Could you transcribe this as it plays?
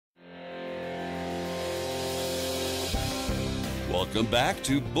Welcome back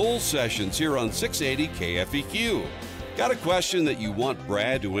to Bull Sessions here on 680 KFEQ. Got a question that you want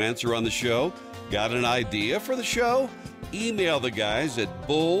Brad to answer on the show? Got an idea for the show? Email the guys at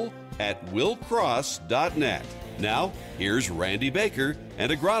bull@willcross.net. Now, here's Randy Baker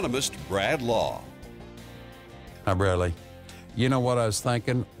and agronomist Brad Law. Hi, Bradley. You know what I was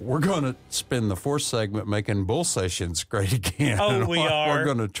thinking? We're going to spend the fourth segment making Bull Sessions great again. Oh, we are. We're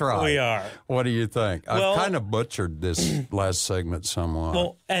going to try. We are. What do you think? Well, I've kind of butchered this last segment somewhat.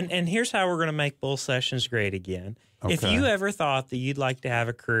 Well, and here's how we're going to make Bull Sessions great again. Okay. If you ever thought that you'd like to have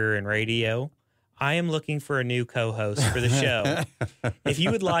a career in radio, I am looking for a new co-host for the show. If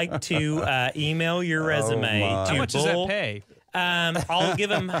you would like to email your resume to How much does that pay? I'll give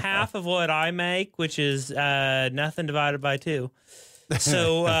them half of what I make, which is nothing divided by 2.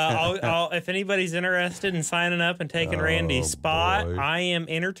 So I'll, if anybody's interested in signing up and taking Randy's spot, boy. I am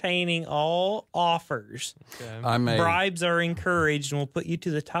entertaining all offers. Okay. Bribes are encouraged, and we'll put you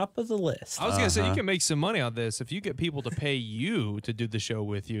to the top of the list. I was going to say, you can make some money on this if you get people to pay you to do the show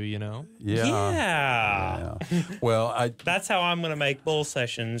with you, you know? Yeah. Well, That's how I'm going to make Bull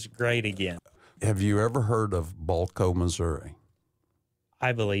Sessions great again. have you ever heard of Balco, Missouri?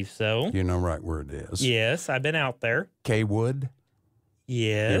 I believe so. You know right where it is. Yes, I've been out there. Kaywood?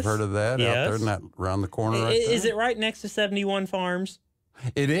 Yes. You've heard of that Yes. out there, in that around the corner right there? Is it right next to 71 Farms?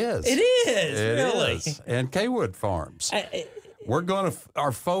 It is. It is, It really. is. And Kaywood Farms. We're going to,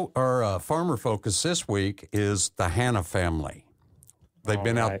 our farmer focus this week is the Hanna family. They've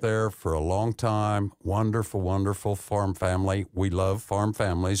been out there for a long time. Wonderful, wonderful farm family. We love farm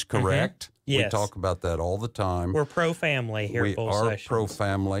families, correct? Yes. We talk about that all the time. We're pro-family here We at Bull are Sessions.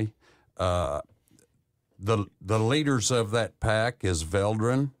 pro-family. The leaders of that pack is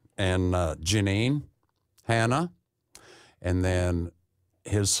Veldrin and Janine Hanna, and then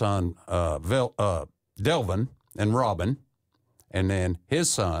his son Delvin and Robin, and then his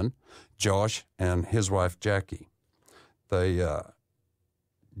son Josh and his wife Jackie.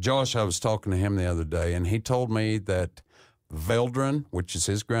 Josh, I was talking to him the other day, and he told me that Veldrin, which is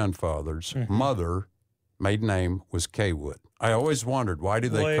his grandfather's mother, maiden name was Kaywood. I always wondered, why do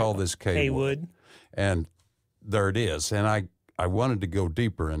they call this Kaywood? And there it is. And I wanted to go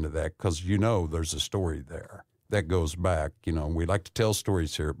deeper into that because, you know, there's a story there that goes back. You know, we like to tell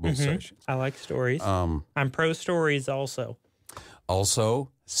stories here at Bull Sessions. I like stories. I'm pro-stories also.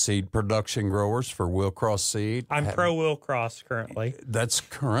 Also, seed production growers for Willcross seed. I'm pro-Willcross currently. That's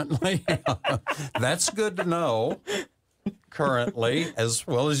currently. That's good to know. Currently, as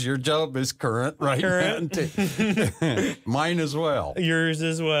well as your job is current right now. Mine as well. Yours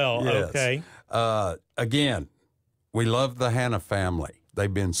as well. Yes. Okay. Again, we love the Hanna family.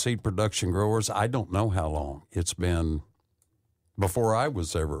 They've been seed production growers. I don't know how long. It's been before I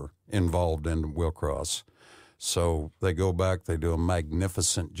was ever involved in Willcross. So they go back. They do a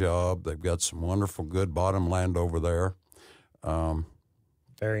magnificent job. They've got some wonderful, good bottom land over there.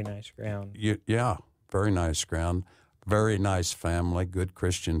 Very nice ground. Yeah, very nice ground. Very nice family, good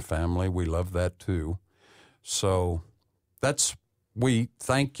Christian family. We love that too. So we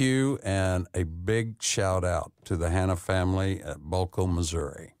thank you, and a big shout out to the Hanna family at Balco,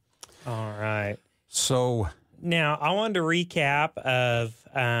 Missouri. All right. So now I wanted to recap of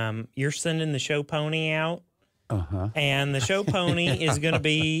you're sending the show pony out. And the show pony is going to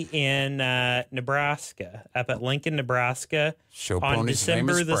be in Nebraska, up at Lincoln, Nebraska, Show on pony's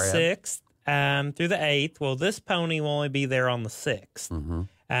December name is the Brad. 6th through the 8th. Well, this pony will only be there on the 6th.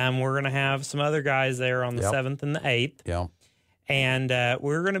 We're going to have some other guys there on the 7th and the 8th. Yeah, And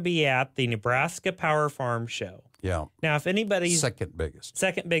we're going to be at the Nebraska Power Farm Show. yeah. Now, if anybody's Second biggest.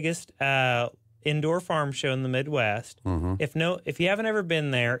 indoor farm show in the Midwest. If you haven't ever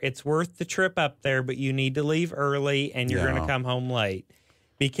been there, it's worth the trip up there, but you need to leave early and you're going to come home late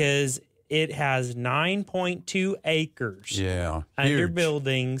because it has 9.2 acres under Huge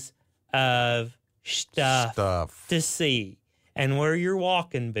buildings of stuff to see and wear your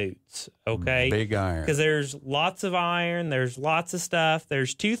walking boots, okay? Big iron. Because there's lots of iron, there's lots of stuff.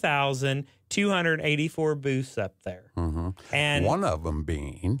 There's 2,284 booths up there. And one of them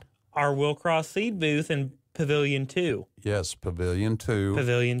being our Willcross seed booth in Pavilion 2. Yes, Pavilion 2.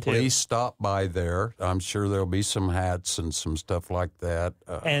 Pavilion 2. Please stop by there. I'm sure there'll be some hats and some stuff like that.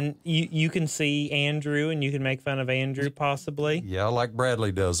 And you can see Andrew, and you can make fun of Andrew possibly. Yeah, like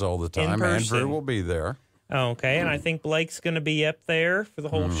Bradley does all the time. person. Andrew will be there. Okay, and I think Blake's going to be up there for the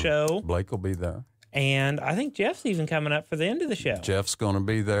whole show. Blake will be there. And I think Jeff's even coming up for the end of the show. Jeff's going to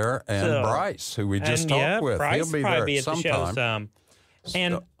be there. And So- Bryce, who we just talked with. Bryce He'll be probably there be at sometime. the show some.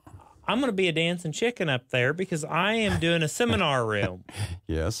 And I'm going to be a dancing chicken up there because I am doing a seminar room.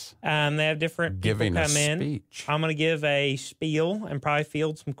 Yes. They have different Giving people come in. Speech. I'm going to give a spiel and probably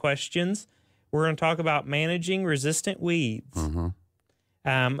field some questions. We're going to talk about managing resistant weeds.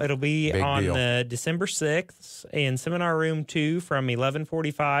 It'll be Big on deal. December 6th in Seminar Room 2 from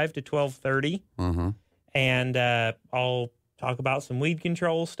 11:45 to 12:30. And I'll talk about some weed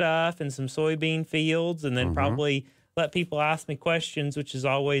control stuff and some soybean fields, and then probably let people ask me questions, which is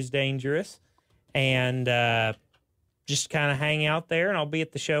always dangerous. And just kind of hang out there, and I'll be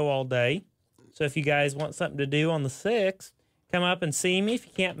at the show all day. So if you guys want something to do on the 6th, come up and see me. If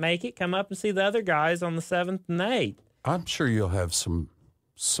you can't make it, come up and see the other guys on the 7th and 8th. I'm sure you'll have some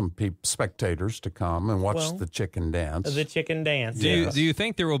spectators to come and watch the chicken dance. The chicken dance. Do you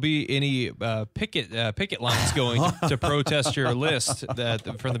think there will be any picket lines going to protest your list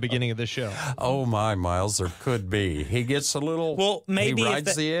from the beginning of the show? Oh my, Miles, there could be. He gets a little. Maybe he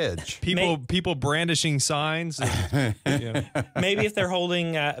rides the edge. People brandishing signs. And, maybe if they're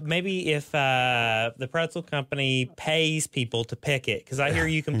holding. Maybe if the pretzel company pays people to picket, because I hear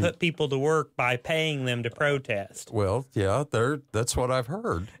you can put people to work by paying them to protest. Well, yeah, that's what I've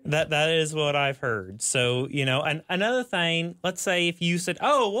heard. That is what I've heard. So, and another thing, let's say if you said,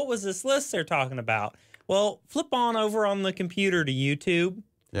 oh, what was this list they're talking about? Well, flip on over on the computer to YouTube.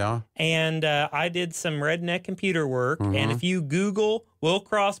 Yeah. And I did some redneck computer work. And if you Google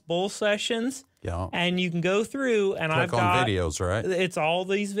Willcross bull sessions, and you can go through, and I've got videos, right? It's all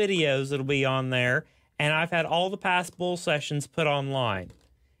these videos that'll be on there. And I've had all the past bull sessions put online.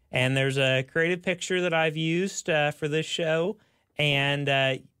 And there's a creative picture that I've used for this show. And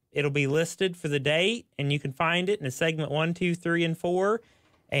it'll be listed for the date, and you can find it in a segment 1, 2, 3, and 4,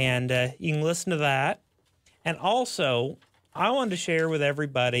 and you can listen to that. And also, I wanted to share with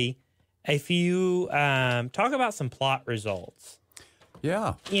everybody a few, talk about some plot results.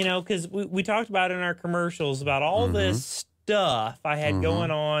 Yeah. Because we talked about in our commercials about all this stuff I had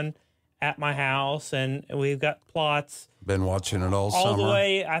going on at my house, and we've got plots. Been watching it all the summer.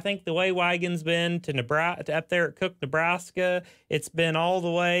 way. I think the way Wagon's been to Nebraska, up there at Cook, Nebraska. It's been all the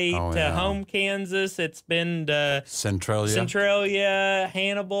way to Home, Kansas. It's been to Centralia,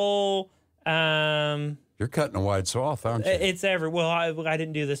 Hannibal. You're cutting a wide swath, aren't you? It's everywhere. Well, I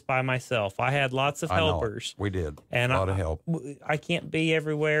didn't do this by myself. I had lots of helpers. We did. And a lot of help. I can't be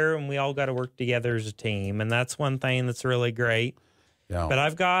everywhere, and we all got to work together as a team. And that's one thing that's really great. Yeah. But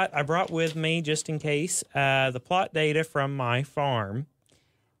I brought with me, just in case, the plot data from my farm.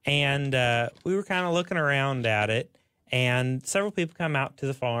 And we were kind of looking around at it. And several people come out to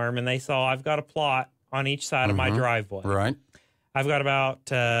the farm, and they saw I've got a plot on each side of my driveway. Right. I've got about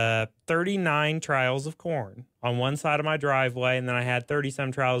 39 trials of corn on one side of my driveway, and then I had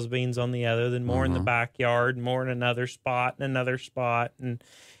 30-some trials of beans on the other, then more in the backyard, more in another spot, and another spot. And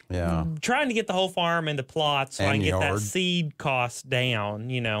trying to get the whole farm into plots so I can get that seed cost down,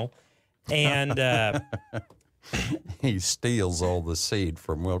 And he steals all the seed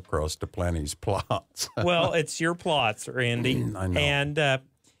from Willcross to plant his plots. Well, it's your plots, Randy. I know. And,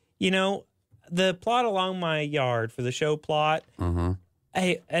 the plot along my yard for the show plot,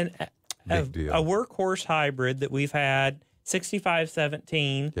 a workhorse hybrid that we've had,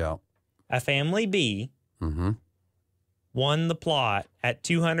 6517, a family B, won the plot at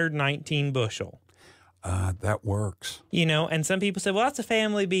 219 bushel. That works. And some people say, well, that's a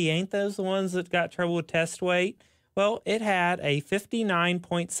family B. Ain't those the ones that got trouble with test weight? Well, it had a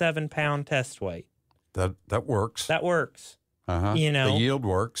 59.7 pound test weight. That works. That works. The yield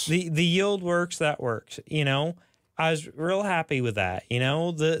works. The yield works. That works. I was real happy with that.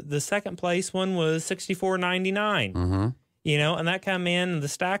 The second place one was 64.99. And that come in, the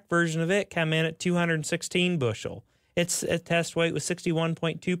stack version of it come in at 216 bushel. Its test weight was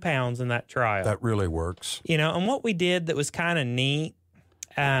 61.2 pounds in that trial. That really works. And what we did that was kind of neat,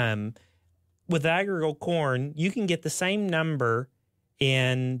 with aggregate corn, you can get the same number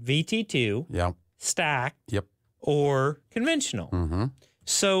in VT2, stack, or conventional.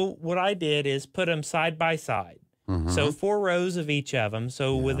 So what I did is put them side by side. So 4 rows of each of them.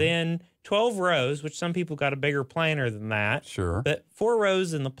 So within 12 rows, which some people got a bigger planter than that. Sure. But 4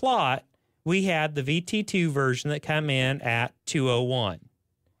 rows in the plot, we had the VT2 version that come in at 201.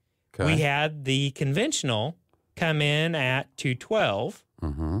 Okay. We had the conventional come in at 212.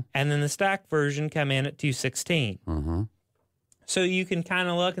 And then the stack version come in at 216. So you can kind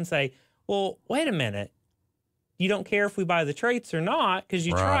of look and say, well, wait a minute. You don't care if we buy the traits or not because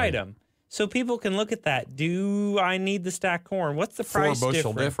you tried them. So people can look at that. Do I need the stacked corn? What's the price difference? 4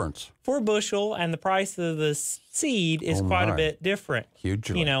 bushel difference. 4 bushel, and the price of the seed is quite a bit different.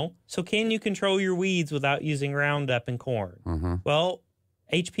 Hugely. So can you control your weeds without using Roundup in corn? Well,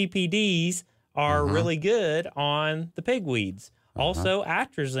 HPPDs are really good on the pigweeds. Also,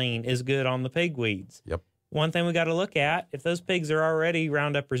 atrazine is good on the pigweeds. Yep. One thing we got to look at, if those pigs are already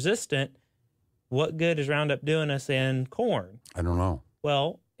Roundup resistant, what good is Roundup doing us in corn? I don't know.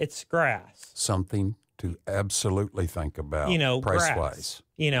 Well, it's grass. Something to absolutely think about, grass. price-wise.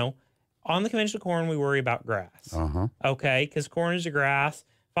 On the conventional corn, we worry about grass. Okay, because corn is a grass.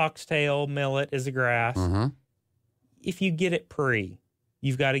 Foxtail, millet is a grass. If you get it pre,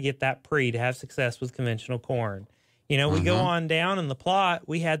 you've got to get that pre to have success with conventional corn. We go on down in the plot,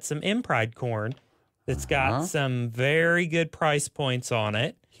 we had some Impride corn that's got some very good price points on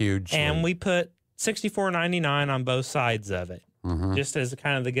it. Huge. And we put $64.99 on both sides of it, just as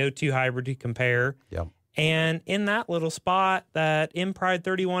kind of the go-to hybrid to compare. Yep. And in that little spot, that Impride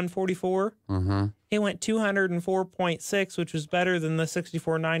 3144, it went 204.6, which was better than the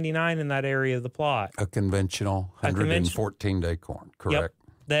 $64.99 in that area of the plot. A conventional 114-day corn, correct?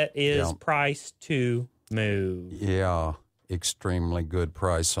 Yep. That is priced to move. Yeah, extremely good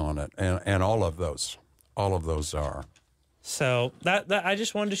price on it, and all of those are. So that I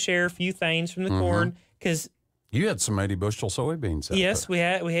just wanted to share a few things from the corn, because you had some 80 bushel soybeans out yes,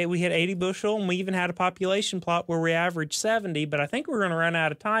 there. we had 80 bushel, and we even had a population plot where we averaged 70. But I think we're going to run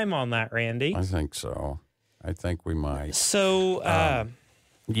out of time on that, Randy. I think so. I think we might. So,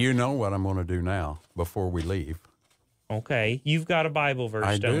 you know what I'm going to do now before we leave. Okay, you've got a Bible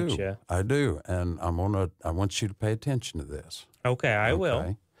verse, don't you? I do, and I want you to pay attention to this. Okay, I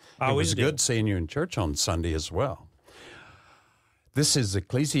will. It was good seeing you in church on Sunday as well. This is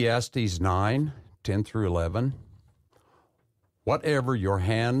Ecclesiastes 9:10 through 11. Whatever your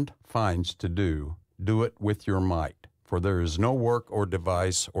hand finds to do, do it with your might, for there is no work or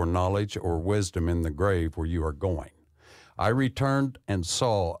device or knowledge or wisdom in the grave where you are going. I returned and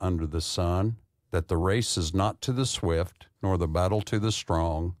saw under the sun that the race is not to the swift, nor the battle to the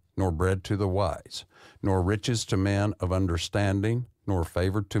strong, nor bread to the wise, nor riches to men of understanding, nor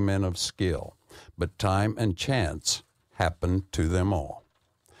favor to men of skill, but time and chance happen to them all.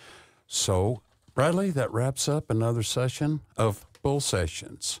 So, Bradley, that wraps up another session of Bull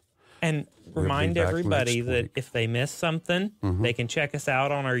Sessions. And remind everybody that if they miss something, they can check us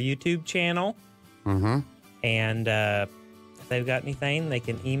out on our YouTube channel. And if they've got anything, they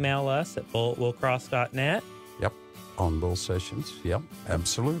can email us at bull@willcross.net. Yep, on Bull Sessions. Yep,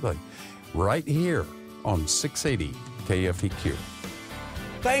 absolutely. Right here on 680 KFEQ.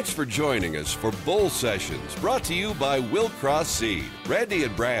 Thanks for joining us for Bull Sessions, brought to you by Willcross Seed. Randy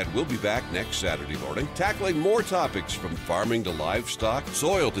and Brad will be back next Saturday morning, tackling more topics from farming to livestock,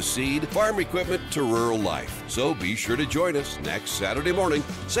 soil to seed, farm equipment to rural life. So be sure to join us next Saturday morning,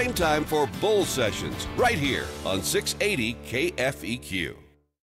 same time for Bull Sessions, right here on 680 KFEQ.